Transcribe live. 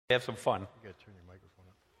Have some fun. You got to turn your microphone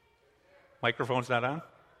up. Microphone's not on?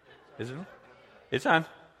 Is it? It's on.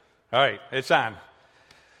 All right, it's on.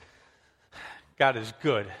 God is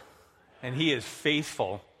good, and He is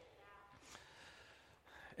faithful.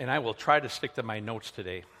 And I will try to stick to my notes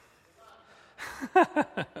today.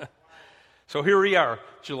 So here we are,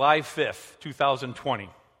 July 5th, 2020.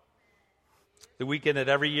 The weekend that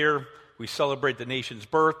every year we celebrate the nation's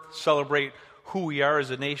birth, celebrate who we are as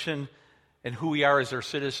a nation, and who we are as their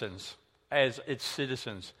citizens, as its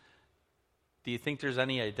citizens. Do you think there's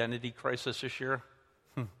any identity crisis this year?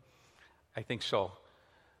 I think so.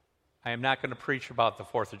 I am not going to preach about the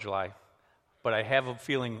 4th of July, but I have a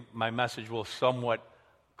feeling my message will somewhat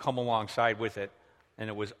come alongside with it, and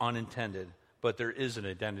it was unintended, but there is an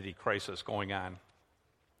identity crisis going on.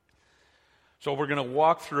 So we're going to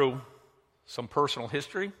walk through some personal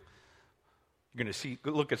history. You're going to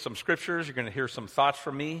look at some scriptures. You're going to hear some thoughts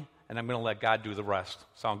from me, and I'm going to let God do the rest.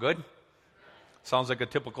 Sound good? Sounds like a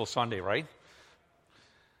typical Sunday, right?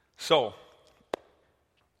 So,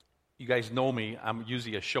 you guys know me. I'm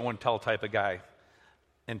usually a show and tell type of guy.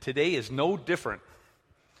 And today is no different.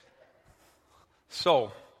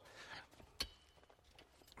 So,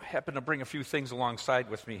 I happen to bring a few things alongside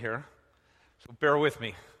with me here. So bear with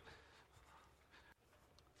me.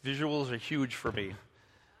 Visuals are huge for me.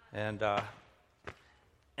 And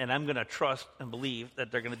I'm going to trust and believe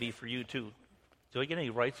that they're going to be for you too. Do I get any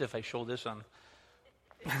rights if I show this on?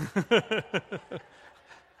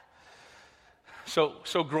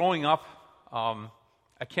 So growing up,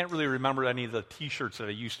 I can't really remember any of the T-shirts that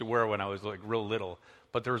I used to wear when I was like real little.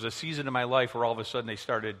 But there was a season in my life where all of a sudden they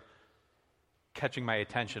started catching my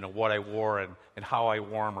attention of what I wore and how I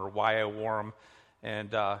wore them or why I wore them.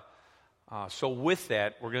 And so with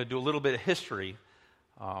that, we're going to do a little bit of history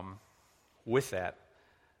with that.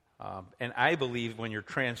 And I believe when you're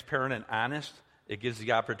transparent and honest, it gives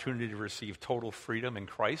the opportunity to receive total freedom in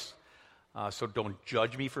Christ. So don't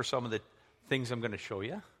judge me for some of the things I'm going to show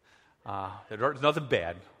you. There's nothing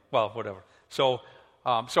bad. Well, whatever. So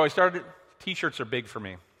I started, T-shirts are big for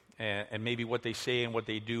me. And maybe what they say and what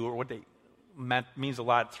they do or what they means a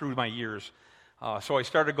lot through my years. So I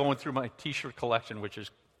started going through my T-shirt collection, which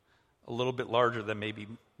is a little bit larger than maybe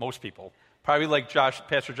most people. Probably like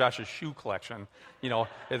Pastor Josh's shoe collection,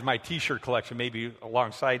 is my T-shirt collection, maybe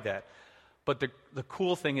alongside that. But the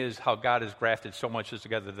cool thing is how God has grafted so much of this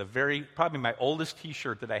together. Probably my oldest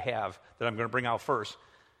T-shirt that I have, that I'm going to bring out first,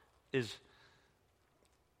 is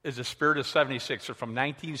the Spirit of 76, or from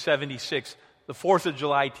 1976, the 4th of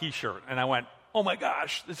July T-shirt. And I went, oh my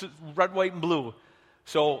gosh, this is red, white, and blue.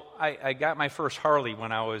 So I got my first Harley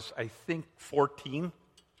when I was, I think, 14.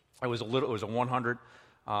 It was a 100.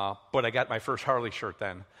 But I got my first Harley shirt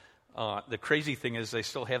then. The crazy thing is I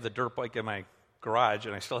still have the dirt bike in my garage,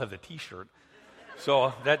 and I still have the T-shirt.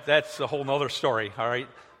 So that's a whole other story, all right?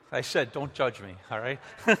 I said, don't judge me, all right?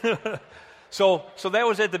 So that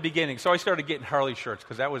was at the beginning. So I started getting Harley shirts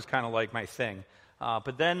because that was kind of like my thing.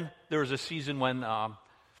 But then there was a season when I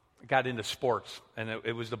got into sports, and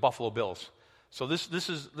it was the Buffalo Bills. So this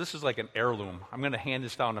is like an heirloom. I'm going to hand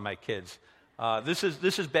this down to my kids. This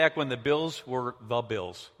is back when the Bills were the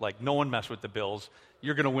Bills. Like, no one messed with the Bills.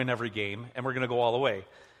 You're going to win every game, and we're going to go all the way.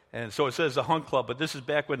 And so it says the Hunt Club, but this is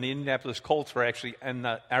back when the Indianapolis Colts were actually in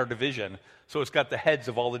our division. So it's got the heads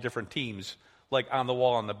of all the different teams, like on the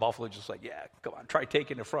wall, and the Buffalo just like, yeah, come on, try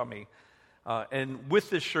taking it from me. And with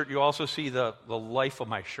this shirt, you also see the life of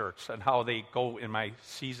my shirts and how they go in my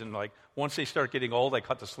season. Like, once they start getting old, I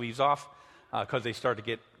cut the sleeves off because they start to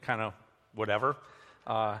get kind of whatever.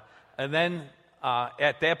 And then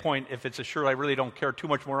at that point, if it's a shirt I really don't care too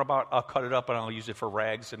much more about, I'll cut it up and I'll use it for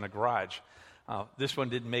rags in the garage. This one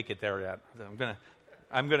didn't make it there yet.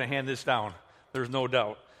 I'm gonna hand this down. There's no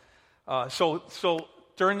doubt. So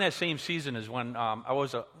during that same season is when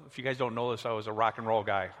if you guys don't know this, I was a rock and roll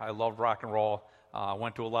guy. I loved rock and roll.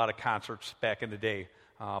 Went to a lot of concerts back in the day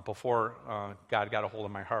before God got a hold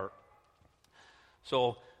of my heart.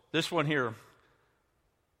 So this one here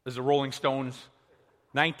is a Rolling Stones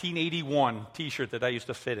 1981 T-shirt that I used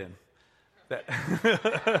to fit in.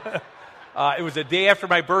 It was the day after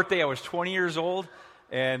my birthday. I was 20 years old,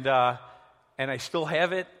 and I still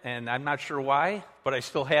have it, and I'm not sure why, but I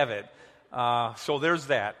still have it. So there's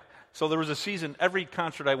that. So there was a season, every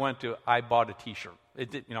concert I went to, I bought a T-shirt.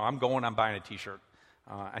 I'm buying a T-shirt.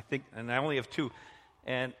 I think, and I only have two.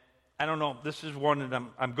 And I don't know, this is one that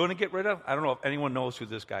I'm going to get rid of. I don't know if anyone knows who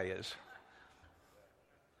this guy is.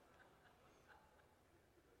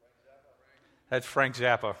 That's Frank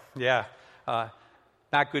Zappa. Yeah.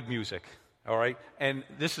 Not good music, all right? And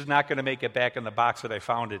this is not going to make it back in the box that I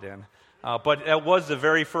found it in. But that was the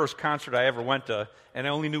very first concert I ever went to, and I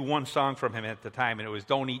only knew one song from him at the time, and it was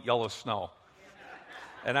Don't Eat Yellow Snow.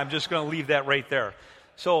 And I'm just going to leave that right there.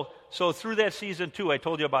 So through that season, too, I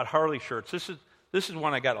told you about Harley shirts. This is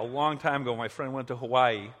one I got a long time ago. My friend went to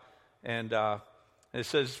Hawaii, and it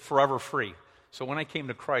says Forever Free. So when I came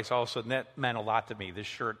to Christ, all of a sudden that meant a lot to me, this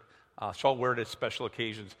shirt. So I'll wear it at special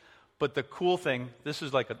occasions. But the cool thing, this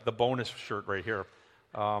is like the bonus shirt right here,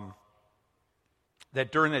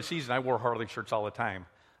 that during that season I wore Harley shirts all the time.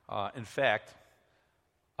 In fact,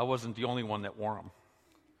 I wasn't the only one that wore them.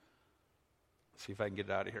 Let's see if I can get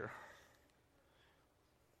it out of here.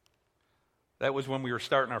 That was when we were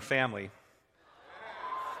starting our family.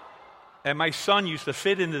 And my son used to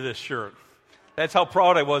fit into this shirt. That's how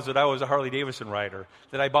proud I was that I was a Harley Davidson rider,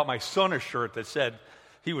 that I bought my son a shirt that said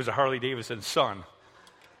he was a Harley Davidson son.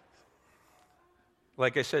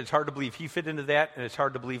 Like I said, it's hard to believe he fit into that, and it's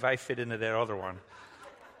hard to believe I fit into that other one.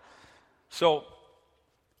 So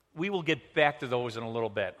we will get back to those in a little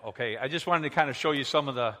bit, okay? I just wanted to kind of show you some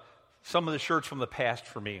of the shirts from the past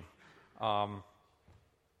for me.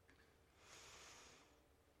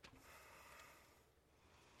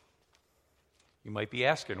 You might be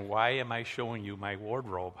asking, why am I showing you my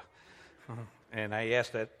wardrobe? And I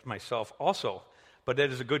asked that myself also. But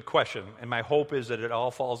that is a good question, and my hope is that it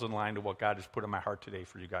all falls in line to what God has put in my heart today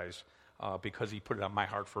for you guys, because he put it on my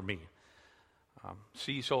heart for me.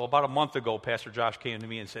 So about a month ago, Pastor Josh came to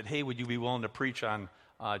me and said, hey, would you be willing to preach on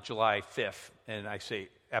July 5th? And I say,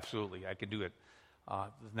 absolutely, I could do it. The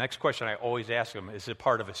next question I always ask him, is it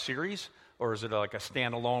part of a series, or is it like a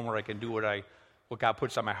standalone where I can do what God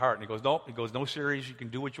puts on my heart? And he goes, nope. He goes, no series, you can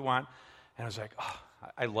do what you want. And I was like, oh,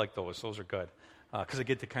 I like those. Those are good. Because I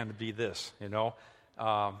get to kind of be this, you know.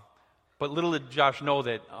 But little did Josh know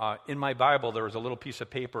that in my Bible there was a little piece of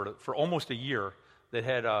paper for almost a year that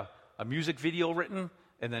had a music video written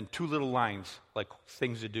and then 2 little lines, like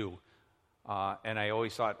things to do. And I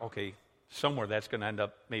always thought, okay, somewhere that's going to end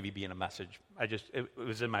up maybe being a message. It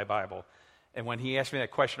was in my Bible. And when he asked me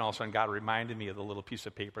that question, all of a sudden God reminded me of the little piece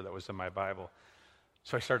of paper that was in my Bible.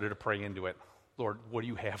 So I started to pray into it. Lord, what do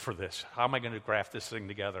you have for this? How am I going to graft this thing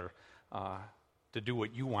together to do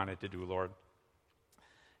what you want it to do, Lord?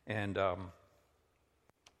 And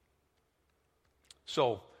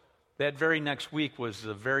so that very next week was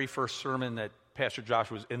the very first sermon that Pastor Josh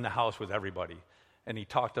was in the house with everybody. And he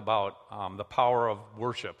talked about the power of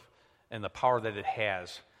worship and the power that it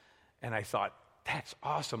has. And I thought, that's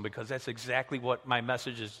awesome, because that's exactly what my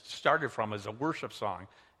message is started from, as a worship song.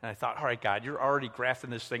 And I thought, all right, God, you're already grafting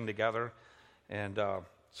this thing together. And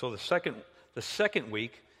so the second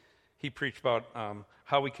week, he preached about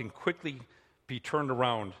how we can quickly be turned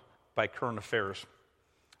around by current affairs.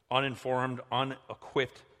 Uninformed,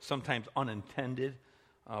 unequipped, sometimes unintended,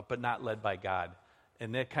 but not led by God.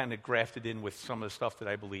 And that kind of grafted in with some of the stuff that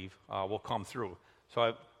I believe will come through.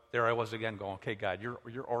 So there I was again going, okay, God, you're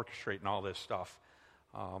orchestrating all this stuff.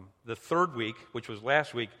 The third week, which was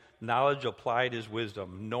last week, knowledge applied is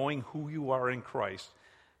wisdom, knowing who you are in Christ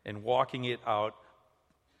and walking it out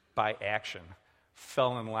by action,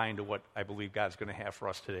 fell in line to what I believe God's going to have for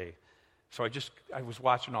us today. So I was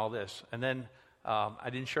watching all this. And then I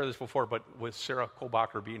didn't share this before, but with Sarah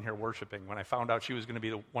Kohlbacher being here worshiping, when I found out she was going to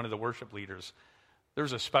be one of the worship leaders,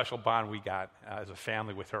 there's a special bond we got as a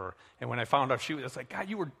family with her. And when I found out she was like, God,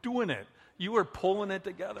 you were doing it. You were pulling it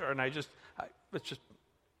together. And it's just,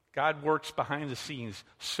 God works behind the scenes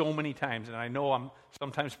so many times. And I know I'm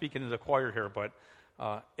sometimes speaking to the choir here, but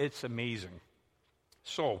it's amazing.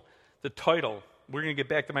 So the title, we're going to get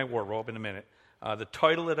back to my wardrobe in a minute. The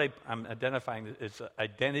title that I'm identifying is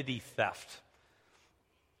identity theft.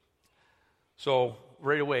 So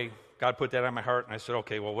right away, God put that on my heart, and I said,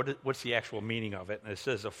 okay, well, what's the actual meaning of it? And it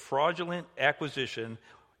says, a fraudulent acquisition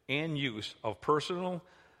and use of a person's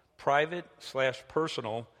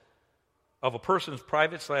private/personal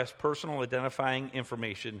identifying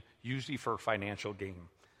information, usually for financial gain.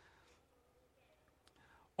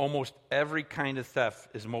 Almost every kind of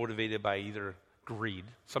theft is motivated by either greed,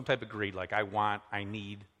 some type of greed, like I want, I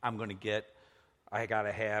need, I'm going to get, I got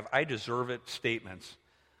to have, I deserve it statements.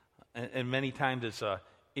 And many times it's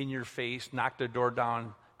in your face, knock the door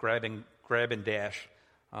down, grab and dash.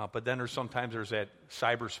 But then sometimes there's that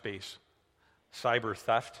cyberspace, cyber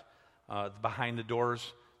theft, behind the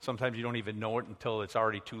doors. Sometimes you don't even know it until it's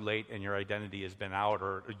already too late and your identity has been out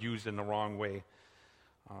or used in the wrong way.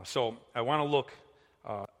 So I want to look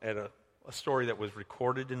at a story that was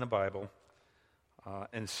recorded in the Bible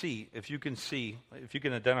and see if you can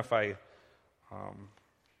identify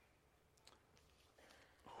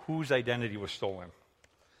whose identity was stolen.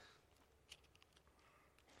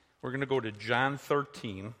 We're going to go to John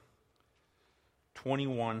 13,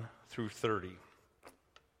 21 through 30.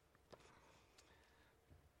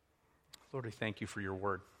 Lord, I thank you for your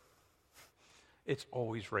word. It's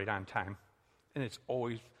always right on time, and it's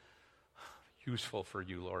always useful for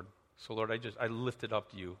you, Lord. So, Lord, I lift it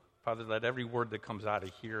up to you. Father, let every word that comes out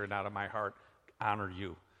of here and out of my heart honor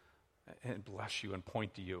you and bless you and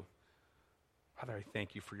point to you. Father, I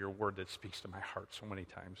thank you for your word that speaks to my heart so many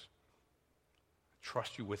times. I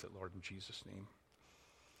trust you with it, Lord, in Jesus' name.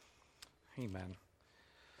 Amen.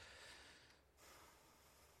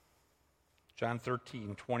 John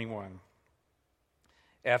 13:21.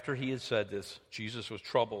 After he had said this, Jesus was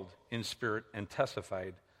troubled in spirit and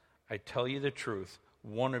testified, I tell you the truth,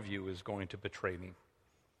 one of you is going to betray me.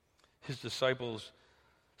 His disciples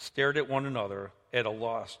stared at one another at a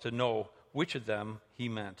loss to know which of them he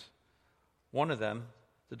meant. One of them,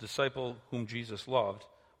 the disciple whom Jesus loved,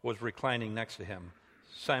 was reclining next to him.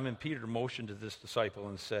 Simon Peter motioned to this disciple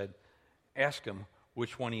and said, ask him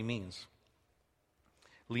which one he means.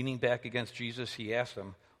 Leaning back against Jesus, he asked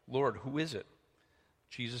him, Lord, who is it?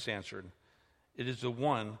 Jesus answered, it is the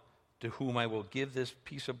one to whom I will give this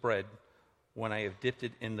piece of bread when I have dipped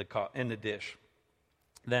it in the dish.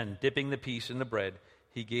 Then, dipping the piece in the bread,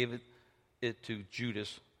 he gave it to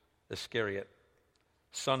Judas Iscariot,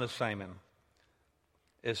 son of Simon.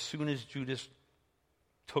 As soon as Judas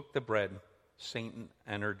took the bread, Satan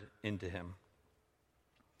entered into him.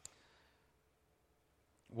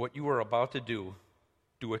 What you are about to do,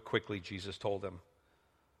 do it quickly, Jesus told him.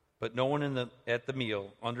 But no one at the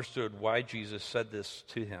meal understood why Jesus said this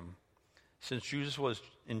to him. Since Judas was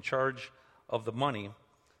in charge of the money,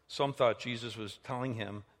 some thought Jesus was telling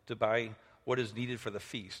him to buy what is needed for the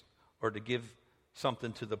feast or to give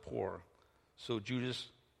something to the poor. So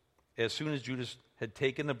as soon as Judas had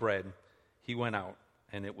taken the bread, he went out,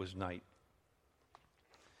 and it was night.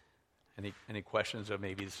 Any questions of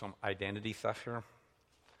maybe some identity theft here?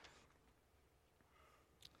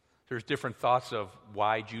 There's different thoughts of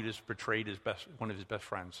why Judas betrayed one of his best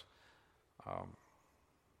friends.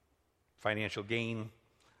 Financial gain,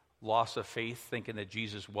 loss of faith, thinking that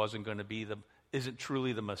Jesus isn't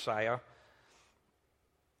truly the Messiah.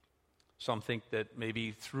 Some think that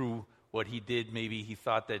maybe through what he did, maybe he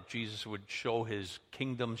thought that Jesus would show his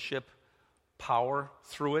kingdomship power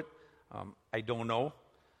through it. I don't know.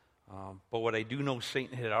 But what I do know,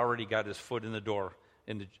 Satan had already got his foot in the door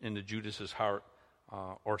into Judas's heart.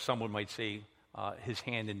 Or someone might say his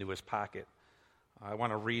hand into his pocket. I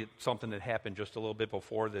want to read something that happened just a little bit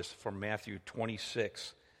before this from Matthew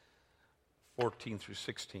 26, 14 through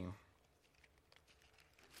 16.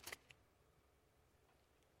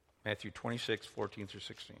 Matthew 26, 14 through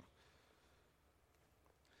 16.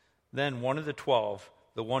 Then one of the 12,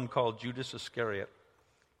 the one called Judas Iscariot,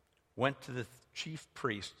 went to the chief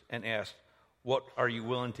priest and asked, what are you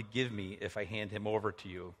willing to give me if I hand him over to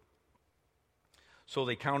you? So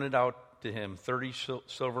they counted out to him 30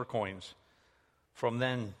 silver coins. From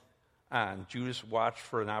then on, Judas watched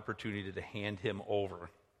for an opportunity to hand him over.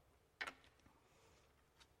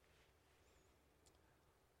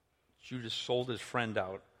 Judas sold his friend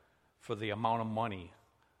out for the amount of money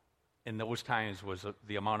in those times was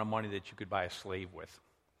the amount of money that you could buy a slave with.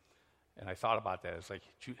 And I thought about that. It's like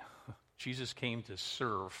Jesus came to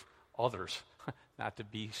serve others, not to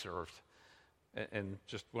be served. And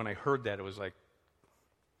just when I heard that, it was like,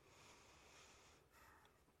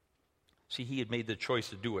 see, he had made the choice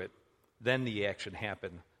to do it. Then the action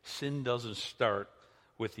happened. Sin doesn't start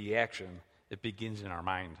with the action. It begins in our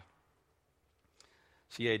mind.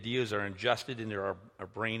 See, ideas are ingested into our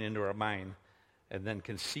brain, into our mind, and then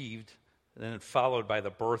conceived, and then followed by the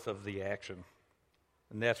birth of the action.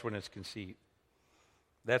 And that's when it's conceived.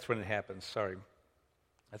 That's when it happens. Sorry.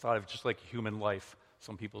 I thought of just like human life.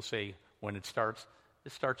 Some people say when it starts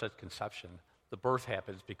at conception. The birth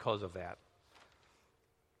happens because of that.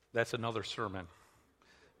 That's another sermon.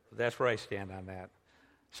 That's where I stand on that.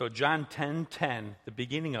 So John 10:10, the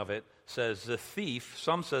beginning of it, says the thief,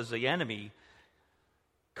 some says the enemy,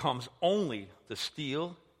 comes only to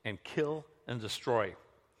steal and kill and destroy.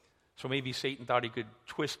 So maybe Satan thought he could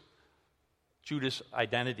twist Judas'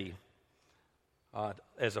 identity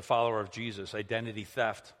as a follower of Jesus, identity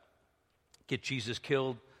theft, get Jesus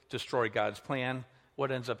killed, destroy God's plan.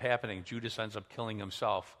 What ends up happening? Judas ends up killing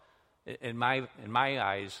himself. In my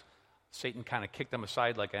eyes, Satan kind of kicked him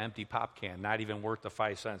aside like an empty pop can, not even worth the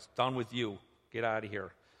 5 cents. Done with you. Get out of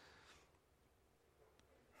here.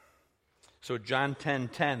 So John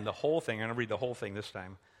 10:10, the whole thing, I'm going to read the whole thing this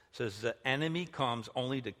time, says the enemy comes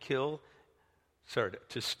only to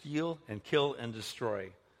steal and kill and destroy.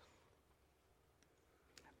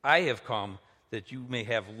 I have come that you may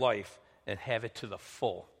have life and have it to the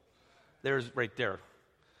full. there's right there.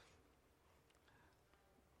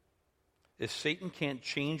 If Satan can't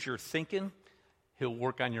change your thinking, he'll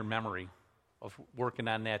work on your memory of working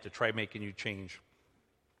on that to try making you change.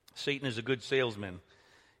 Satan is a good salesman.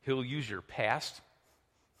 He'll use your past.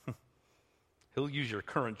 He'll use your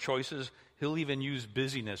current choices. He'll even use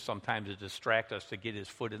busyness sometimes to distract us to get his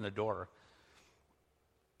foot in the door.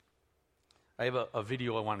 I have a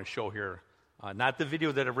video I want to show here. Not the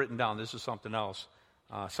video that I've written down. This is something else.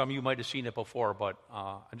 Some of you might have seen it before, but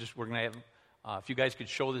we're going to have, if you guys could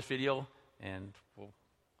show this video, and we'll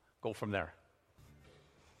go from there.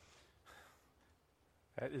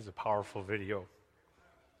 That is a powerful video.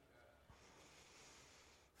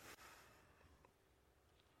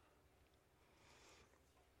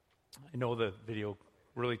 I know the video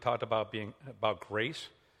really talked about being about grace,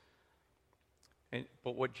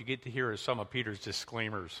 but what you get to hear is some of Peter's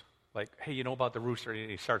disclaimers, like, "Hey, you know about the rooster?"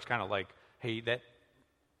 And he starts kind of like, "Hey, that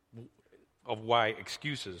of why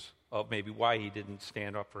excuses of maybe why he didn't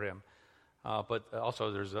stand up for him." But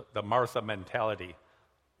also there's the Martha mentality.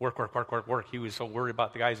 Work, work, work, work, work. He was so worried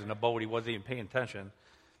about the guys in the boat, he wasn't even paying attention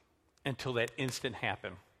until that instant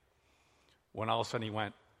happened. When all of a sudden he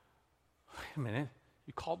went, "Wait a minute,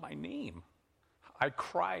 you called my name." I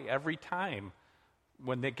cry every time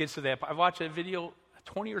when it gets to that. I've watched that video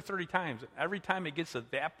 20 or 30 times. Every time it gets to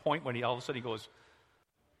that point when all of a sudden he goes,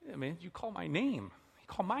 "Yeah, man, you called my name. He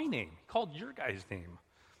called my name. He called your guy's name."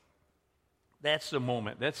 That's the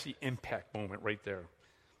moment. That's the impact moment right there.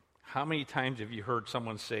 How many times have you heard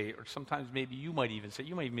someone say, or sometimes maybe you might even say,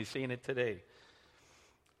 you might even be saying it today,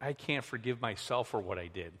 "I can't forgive myself for what I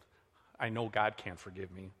did. I know God can't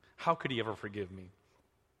forgive me. How could he ever forgive me?"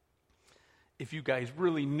 If you guys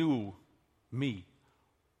really knew me,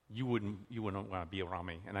 you wouldn't want to be around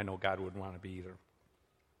me, and I know God wouldn't want to be either.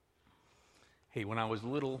 Hey, when I was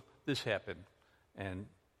little, this happened, and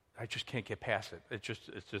I just can't get past it.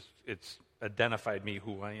 It's identified me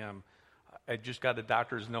who I am. I just got a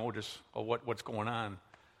doctor's notice of what's going on,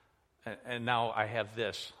 and now I have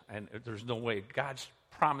this, and there's no way. God's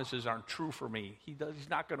promises aren't true for me. He's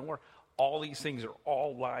not going to work. All these things are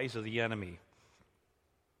all lies of the enemy.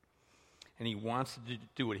 And he wants to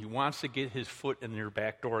do it. He wants to get his foot in your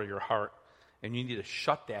back door of your heart, and you need to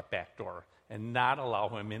shut that back door and not allow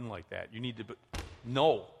him in like that. You need to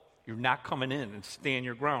no, you're not coming in, and stand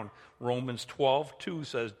your ground. Romans 12:2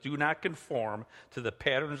 says, "Do not conform to the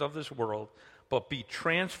patterns of this world, but be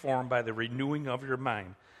transformed by the renewing of your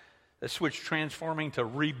mind." Let's switch transforming to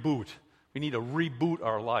reboot. We need to reboot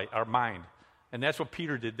our mind. And that's what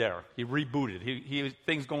Peter did there. He rebooted. He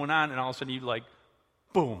things going on, and all of a sudden he like,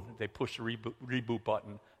 boom, they pushed the reboot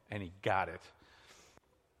button, and he got it.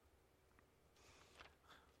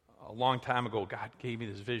 A long time ago, God gave me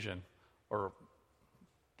this vision, or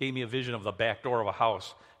gave me a vision of the back door of a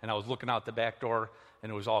house, and I was looking out the back door,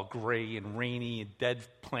 and it was all gray and rainy and dead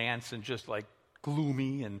plants and just like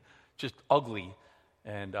gloomy and just ugly.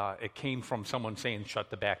 And it came from someone saying, "Shut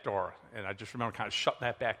the back door." And I just remember kind of shutting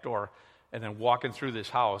that back door and then walking through this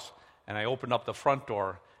house, and I opened up the front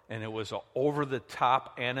door, and it was an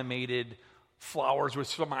over-the-top animated flowers with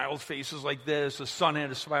smile faces like this. The sun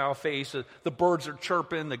had a smile face. The birds are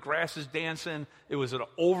chirping. The grass is dancing. It was an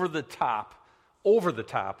over-the-top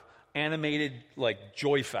animated like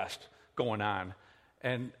joy fest going on.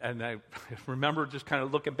 And I remember just kind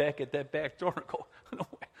of looking back at that back door and go, "No,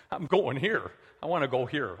 I'm going here. I want to go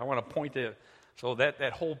here. I want to point to." So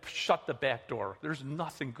that whole shut the back door. There's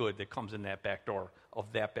nothing good that comes in that back door,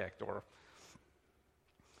 of that back door.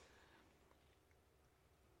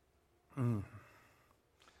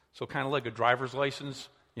 So kind of like a driver's license,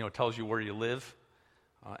 tells you where you live,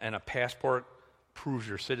 and a passport proves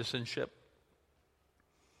your citizenship.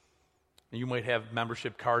 And you might have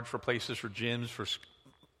membership cards for places, for gyms, for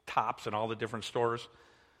Tops, and all the different stores.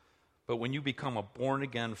 But when you become a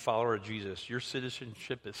born-again follower of Jesus, your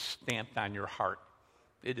citizenship is stamped on your heart.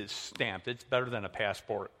 It is stamped. It's better than a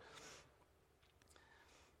passport.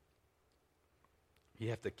 You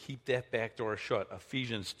have to keep that back door shut.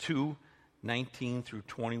 Ephesians 2:19 through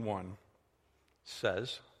 21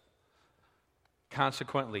 says,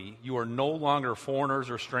 "Consequently, you are no longer foreigners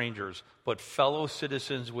or strangers, but fellow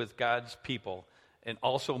citizens with God's people, and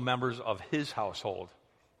also members of his household.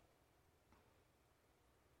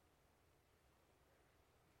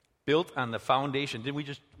 Built on the foundation," didn't we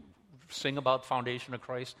just sing about the foundation of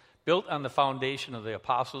Christ? "Built on the foundation of the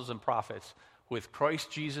apostles and prophets, with Christ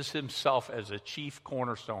Jesus himself as a chief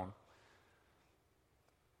cornerstone.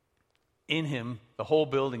 In him, the whole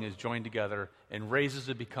building is joined together and raises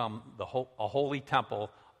to become a holy temple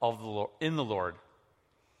of the Lord, in the Lord.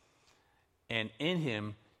 And in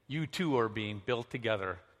him, you too are being built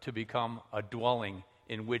together to become a dwelling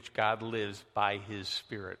in which God lives by his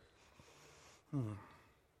Spirit.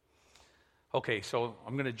 Okay, so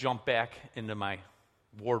I'm going to jump back into my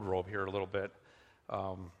wardrobe here a little bit.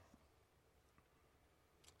 So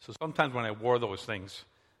sometimes when I wore those things,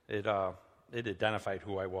 it identified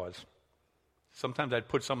who I was. Sometimes I'd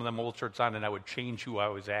put some of them old shirts on and I would change who I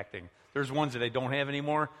was acting. There's ones that I don't have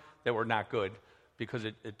anymore that were not good because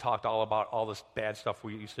it talked all about all this bad stuff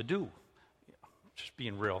we used to do. Just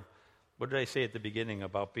being real. What did I say at the beginning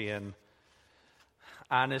about being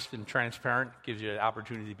honest and transparent? Gives you an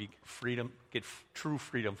opportunity to be get true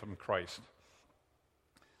freedom from Christ.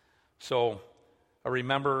 So I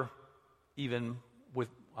remember even with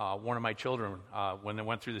one of my children when they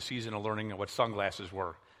went through the season of learning what sunglasses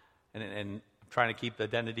were and trying to keep the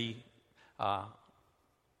identity,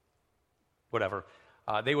 whatever.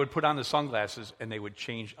 They would put on the sunglasses and they would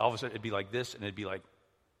change. All of a sudden it'd be like this and it'd be like,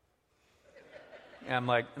 and I'm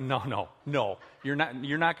like, no. You're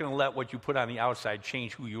not going to let what you put on the outside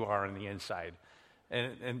change who you are on the inside.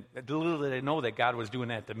 And little did I know that God was doing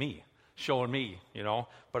that to me, showing me,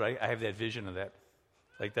 But I have that vision of that,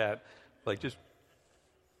 like just,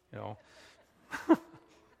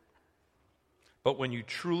 But when you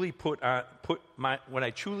truly when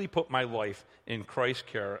I truly put my life in Christ's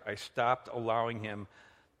care, I stopped allowing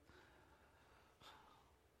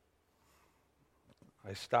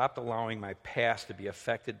my past to be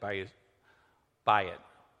affected by it,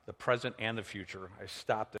 the present and the future. I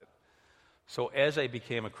stopped it. So as I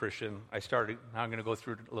became a Christian, now I'm going to go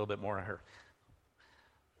through a little bit more here.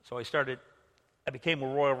 So I became a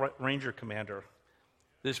Royal Ranger commander.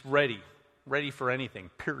 This ready for anything,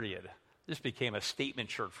 period. This became a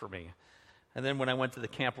statement shirt for me. And then when I went to the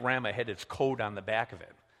Camp Ram, I had its code on the back of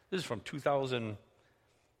it. This is from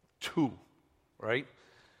 2002, right?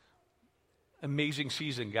 Amazing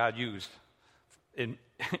season God used in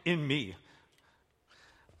me.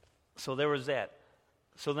 So there was that.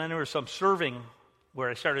 So then there was some serving where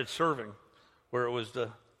I started serving, where it was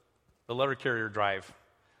the letter carrier drive.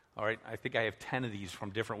 All right, I think I have 10 of these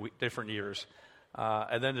from different years.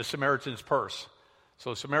 And then the Samaritan's Purse.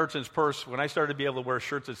 So Samaritan's Purse, when I started to be able to wear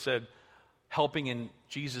shirts that said, helping in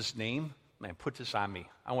Jesus' name, man, put this on me.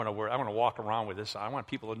 I want to walk around with this. I want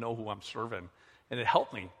people to know who I'm serving. And it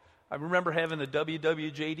helped me. I remember having the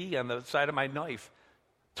WWJD on the side of my knife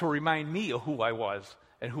to remind me of who I was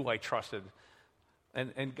and who I trusted.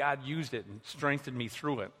 And God used it and strengthened me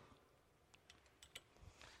through it.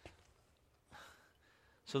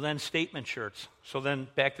 So then statement shirts. So then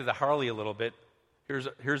back to the Harley a little bit.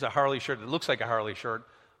 Here's a Harley shirt. It looks like a Harley shirt,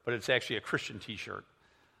 but it's actually a Christian t-shirt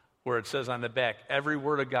where it says on the back, every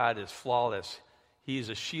word of God is flawless. He is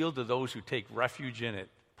a shield to those who take refuge in it.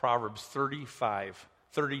 Proverbs 35.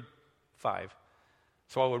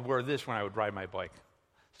 So I would wear this when I would ride my bike.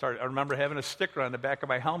 I remember having a sticker on the back of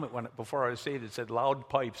my helmet before I was saved. It said, loud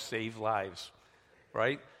pipes save lives,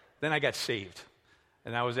 right? Then I got saved.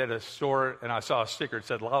 And I was at a store, and I saw a sticker. It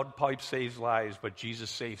said, loud pipes saves lives, but Jesus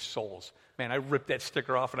saves souls. Man, I ripped that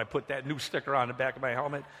sticker off, and I put that new sticker on the back of my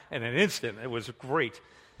helmet in an instant. It was great.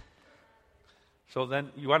 So then,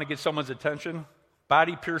 you want to get someone's attention?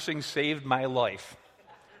 Body piercing saved my life.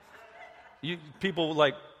 People were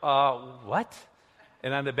like, what?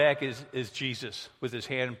 And on the back is Jesus with his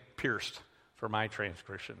hand pierced for my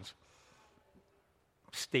transgressions.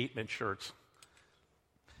 Statement shirts.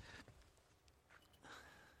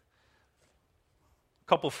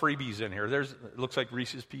 Couple freebies in here. It looks like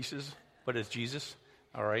Reese's Pieces, but it's Jesus.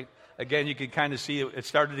 All right. Again, you can kind of see it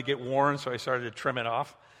started to get worn, so I started to trim it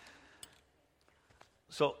off.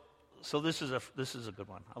 So this is a good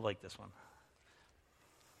one. I like this one.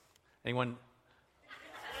 Anyone?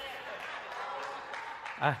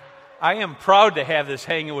 I am proud to have this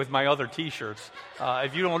hanging with my other T-shirts.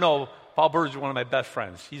 If you don't know, Paul Burge is one of my best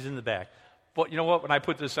friends. He's in the back. But you know what? When I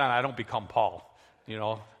put this on, I don't become Paul.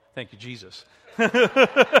 Thank you, Jesus. But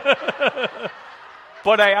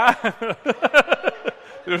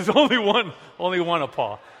there's only one of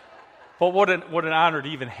Paul. But what an honor to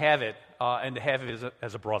even have it and to have it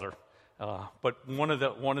as a brother. But one of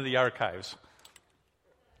the archives.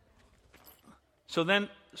 So then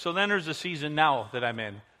there's a season now that I'm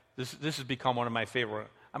in. This has become one of my favorite.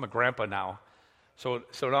 I'm a grandpa now, so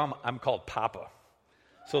now I'm called Papa.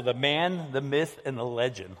 So the man, the myth, and the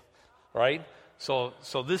legend, right? So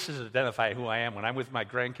this is identify who I am. When I'm with my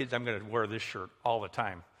grandkids, I'm going to wear this shirt all the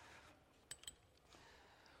time.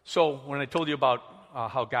 So when I told you about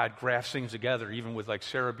how God grafts things together, even with like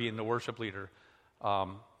Sarah being the worship leader,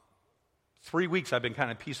 3 weeks I've been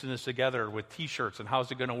kind of piecing this together with T-shirts and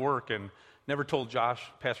how's it going to work, and never told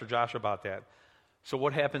Pastor Josh about that. So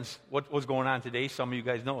what happens, what was going on today? Some of you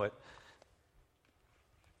guys know it.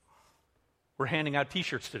 We're handing out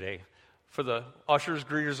T-shirts today for the ushers,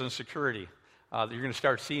 greeters, and security. You're going to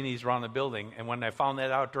start seeing these around the building. And when I found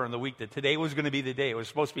that out during the week, that today was going to be the day. It was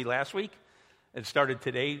supposed to be last week. It started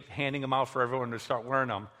today, handing them out for everyone to start wearing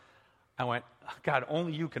them. I went, God,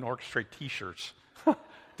 only you can orchestrate T-shirts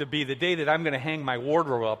to be the day that I'm going to hang my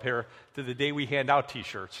wardrobe up here to the day we hand out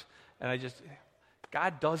T-shirts. And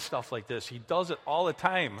God does stuff like this. He does it all the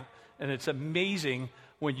time. And it's amazing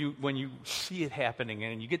when you see it happening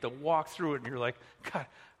and you get to walk through it and you're like, God,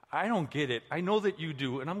 I don't get it. I know that you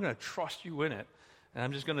do, and I'm going to trust you in it. And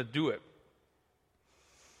I'm just going to do it.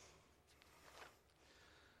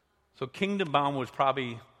 So Kingdom Bound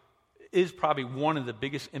is probably one of the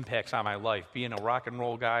biggest impacts on my life. Being a rock and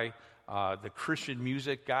roll guy, the Christian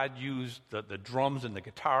music, God used the drums and the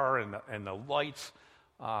guitar and the lights.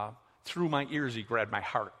 Through my ears, he grabbed my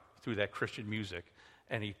heart through that Christian music.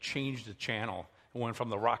 And he changed the channel. It went from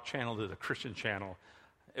the rock channel to the Christian channel.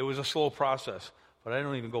 It was a slow process. But I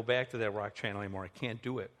don't even go back to that rock channel anymore. I can't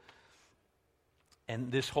do it.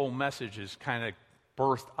 And this whole message is kind of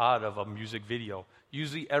birthed out of a music video.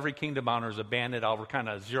 Usually every Kingdom Bounder is a band that I'll kind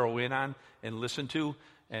of zero in on and listen to.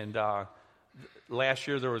 And last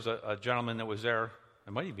year there was a gentleman that was there.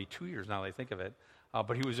 It might even be 2 years now that I think of it.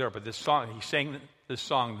 But he was there. But this song, he sang this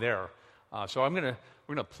song there. So we're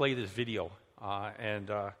gonna play this video.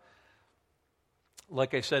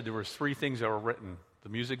 Like I said, there was 3 things that were written. The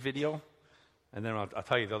music video, and then I'll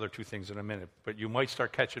tell you the other 2 things in a minute. But you might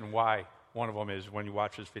start catching why one of them is when you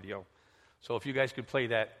watch this video. So if you guys could play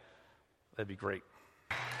that, that'd be great.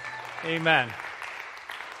 Amen.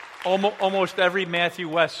 Almost every Matthew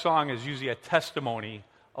West song is usually a testimony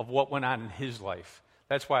of what went on in his life.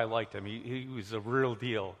 That's why I liked him. He was the real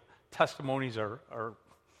deal. Testimonies are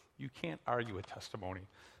you can't argue a testimony.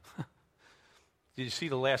 Did you see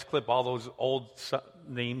the last clip? All those old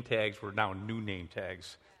name tags were now new name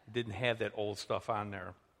tags. It didn't have that old stuff on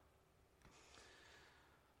there.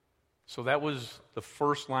 So that was the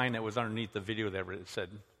first line that was underneath the video that it said,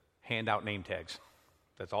 hand out name tags.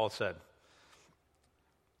 That's all it said.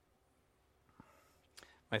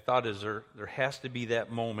 My thought is there has to be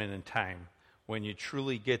that moment in time when you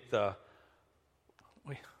truly get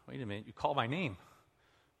wait a minute, you call my name.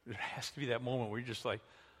 There has to be that moment where you're just like,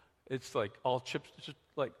 it's like all chips, just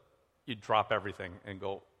like you drop everything and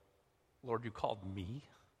go, Lord, you called me?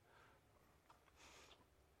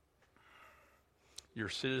 Your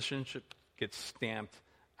citizenship gets stamped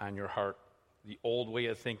on your heart. The old way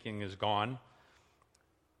of thinking is gone,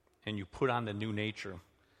 and you put on the new nature.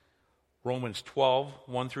 Romans 12,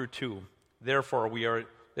 1 through 2. Therefore,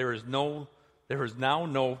 there is now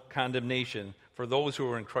no condemnation for those who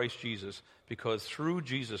are in Christ Jesus, because through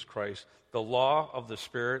Jesus Christ, the law of the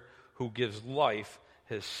Spirit who gives life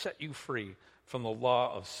has set you free from the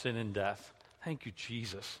law of sin and death. Thank you,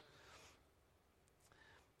 Jesus.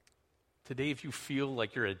 Today, if you feel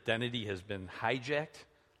like your identity has been hijacked,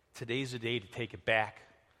 today's the day to take it back.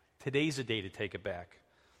 Today's the day to take it back.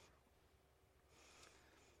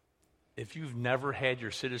 If you've never had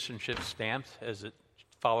your citizenship stamped as a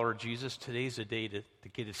follower of Jesus, today's the day to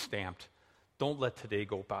get it stamped. Don't let today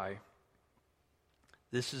go by.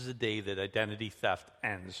 This is the day that identity theft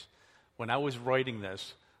ends. When I was writing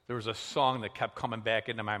this, there was a song that kept coming back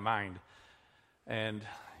into my mind. And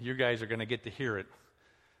you guys are going to get to hear it.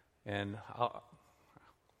 And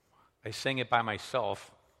I sang it by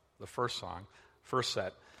myself, the first song, first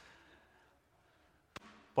set.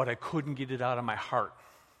 But I couldn't get it out of my heart.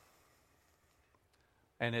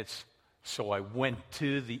 And it's, so I went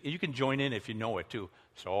to you can join in if you know it too.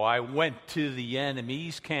 So I went to the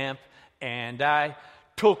enemy's camp, and I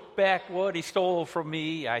took back what he stole from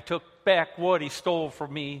me. I took back what he stole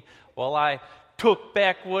from me. Well, I took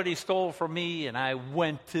back what he stole from me, and I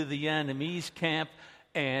went to the enemy's camp,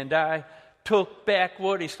 and I took back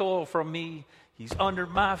what he stole from me. He's under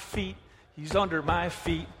my feet. He's under my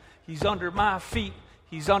feet. He's under my feet.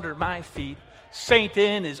 He's under my feet.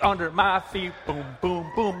 Satan is under my feet. Boom,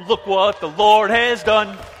 boom, boom. Look what the Lord has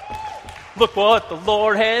done. Look what the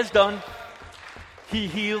Lord has done. He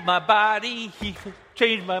healed my body. He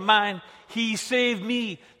changed my mind. He saved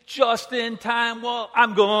me just in time. Well,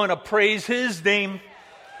 I'm going to praise his name.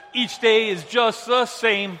 Each day is just the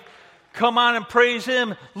same. Come on and praise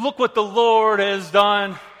him. Look what the Lord has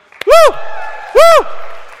done. Woo! Woo!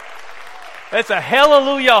 That's a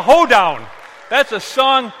hallelujah hoedown. That's a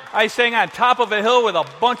song I sang on top of a hill with a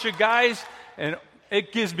bunch of guys, and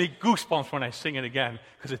it gives me goosebumps when I sing it again,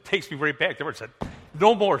 because it takes me right back there where it said,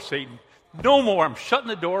 no more, Satan. No more. I'm shutting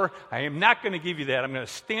the door. I am not going to give you that. I'm going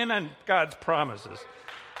to stand on God's promises.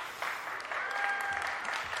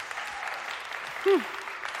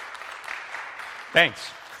 Thanks.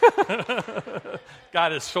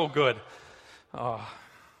 God is so good.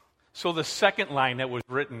 So the second line that was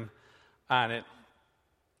written on it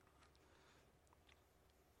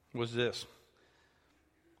was this.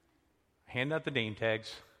 Hand out the name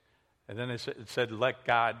tags, and then it said, let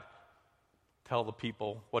God tell the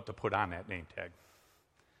people what to put on that name tag.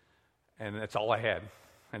 And that's all I had.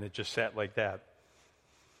 And it just sat like that.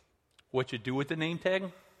 What you do with the name tag,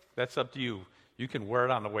 that's up to you. You can wear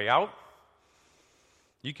it on the way out.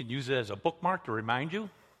 You can use it as a bookmark to remind you.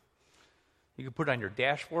 You can put it on your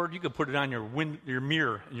dashboard. You can put it on your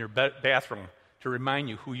mirror in your bathroom to remind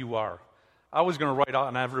you who you are. I was going to write out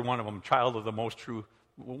on every one of them, child of the most true,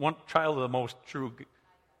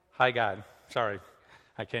 high God. Sorry,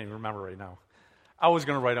 I can't even remember right now. I was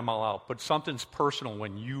going to write them all out, but something's personal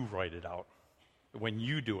when you write it out, when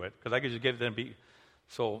you do it, because I could just give them.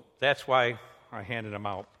 So that's why I handed them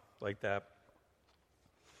out like that.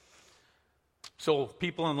 So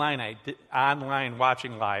people online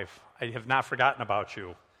watching live, I have not forgotten about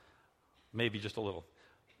you. Maybe just a little.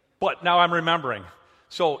 But now I'm remembering.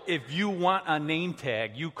 So if you want a name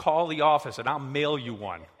tag, you call the office and I'll mail you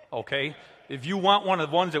one, okay? If you want one of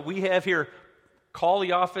the ones that we have here, call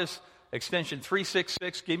the office, extension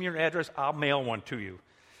 366, give me your address, I'll mail one to you.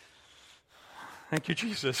 Thank you,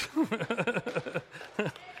 Jesus.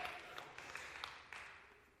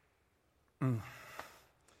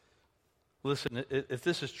 Listen, if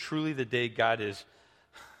this is truly the day God is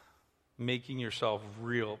making himself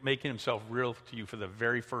real to you for the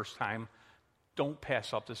very first time, don't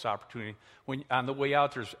pass up this opportunity. When on the way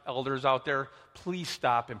out, there's elders out there. Please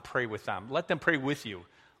stop and pray with them. Let them pray with you.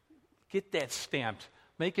 Get that stamped.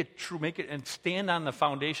 Make it true. Make it and stand on the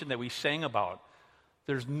foundation that we sang about.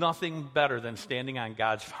 There's nothing better than standing on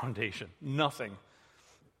God's foundation. Nothing.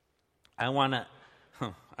 I want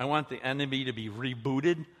the enemy to be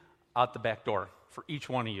rebooted out the back door for each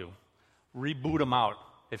one of you. Reboot him out.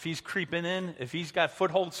 If he's creeping in, if he's got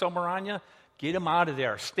foothold somewhere on you, get him out of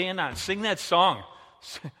there. Stand on. Sing that song.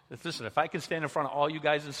 Listen, if I can stand in front of all you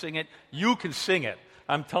guys and sing it, you can sing it.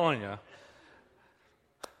 I'm telling you.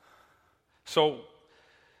 So,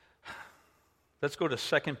 let's go to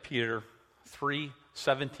 2 Peter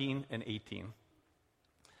 3:17 and 18.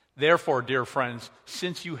 Therefore, dear friends,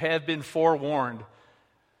 since you have been forewarned,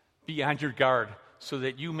 be on your guard, so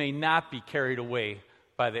that you may not be carried away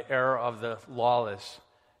by the error of the lawless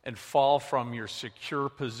and fall from your secure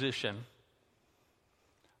position,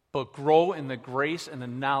 but grow in the grace and the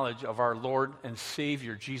knowledge of our Lord and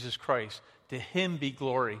Savior, Jesus Christ. To him be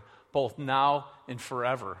glory, both now and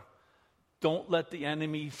forever. Don't let the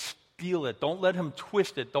enemy steal it. Don't let him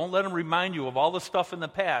twist it. Don't let him remind you of all the stuff in the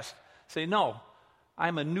past. Say, no,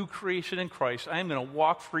 I'm a new creation in Christ. I'm going to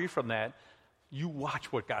walk free from that. You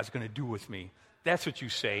watch what God's going to do with me. That's what you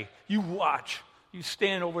say. You watch. You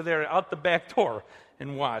stand over there out the back door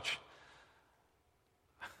and watch.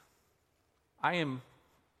 I am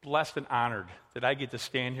blessed and honored that I get to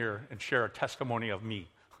stand here and share a testimony of me.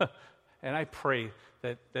 And I pray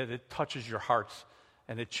that it touches your hearts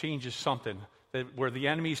and it changes something. That where the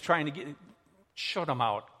enemy is trying to shut them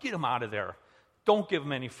out. Get them out of there. Don't give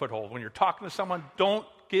them any foothold. When you're talking to someone, don't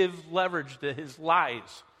give leverage to his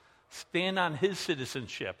lies. Stand on his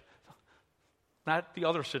citizenship, not the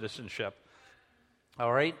other citizenship.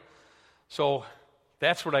 All right? So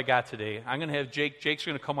that's what I got today. I'm going to have Jake. Jake's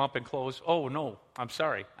going to come up and close. Oh, no, I'm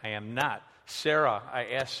sorry. I am not. Sarah, I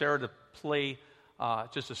asked Sarah to play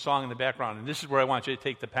just a song in the background. And this is where I want you to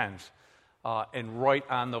take the pens and write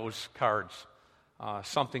on those cards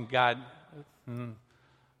something God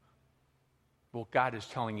is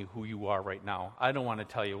telling you who you are right now. I don't want to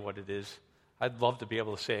tell you what it is. I'd love to be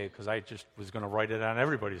able to say it because I just was going to write it on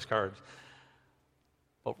everybody's cards.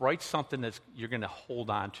 But write something that you're going to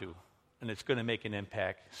hold on to, and it's going to make an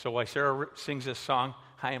impact. So while Sarah sings this song,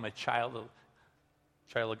 I am a child of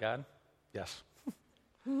God. Yes.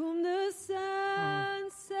 Whom the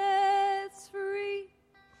Son sets free,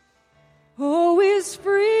 oh, is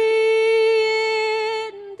free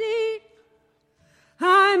indeed.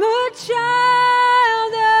 I'm a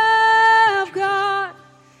child of God.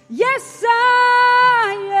 Yes,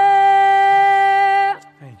 I am.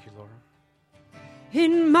 Thank you, Lord.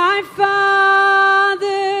 In my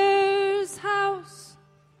Father's house,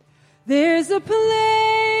 there's a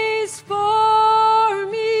place for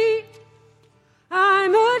me.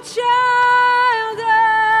 I'm a child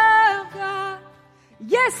of God.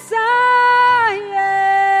 Yes, I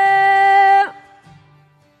am.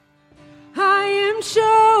 I am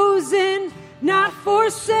chosen, not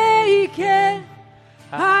forsaken.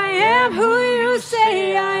 I am who you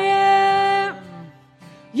say I am.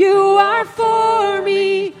 You are for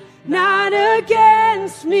me, not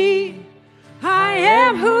against me. I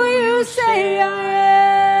am who you say I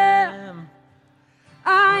am.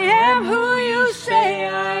 I am who you say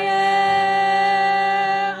I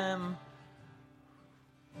am.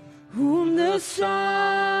 Whom the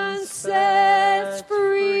Son sets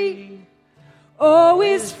free, oh,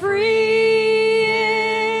 is free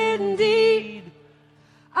indeed.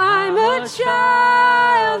 I'm a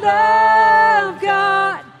child of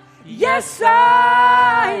God. Yes,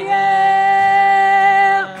 I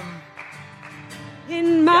am.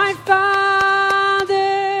 In my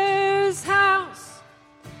Father's house,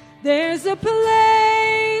 there's a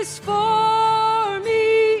place for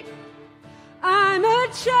me. I'm a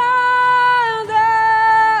child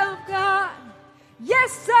of God.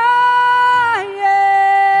 Yes, I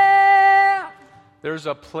am. There's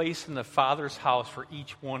a place in the Father's house for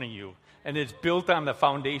each one of you, and it's built on the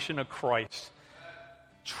foundation of Christ.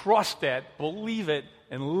 Trust that, believe it,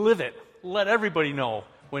 and live it. Let everybody know.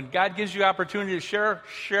 When God gives you opportunity to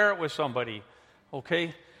share it with somebody.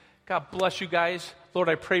 Okay? God bless you guys. Lord,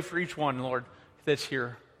 I pray for each one, Lord, that's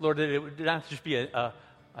here. Lord, that it would not just be a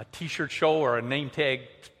T-shirt show or a name tag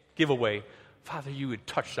giveaway. Father, you would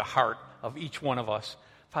touch the heart of each one of us.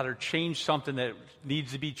 Father, change something that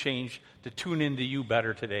needs to be changed to tune into you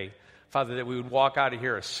better today. Father, that we would walk out of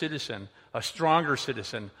here a citizen, a stronger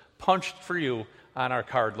citizen, punched for you on our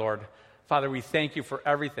card, Lord. Father, we thank you for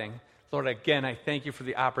everything. Lord, again, I thank you for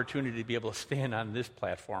the opportunity to be able to stand on this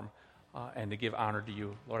platform and to give honor to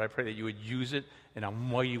you. Lord, I pray that you would use it in a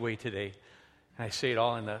mighty way today. And I say it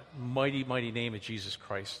all in the mighty, mighty name of Jesus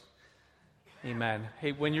Christ. Amen.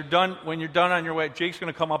 Hey, when you're done on your way, Jake's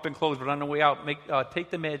going to come up and close, but on the way out, take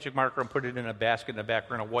the magic marker and put it in a basket in the back.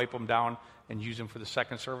 We're going to wipe them down and use them for the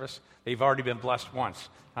second service. They've already been blessed once.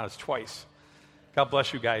 Now it's twice. God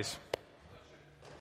bless you guys.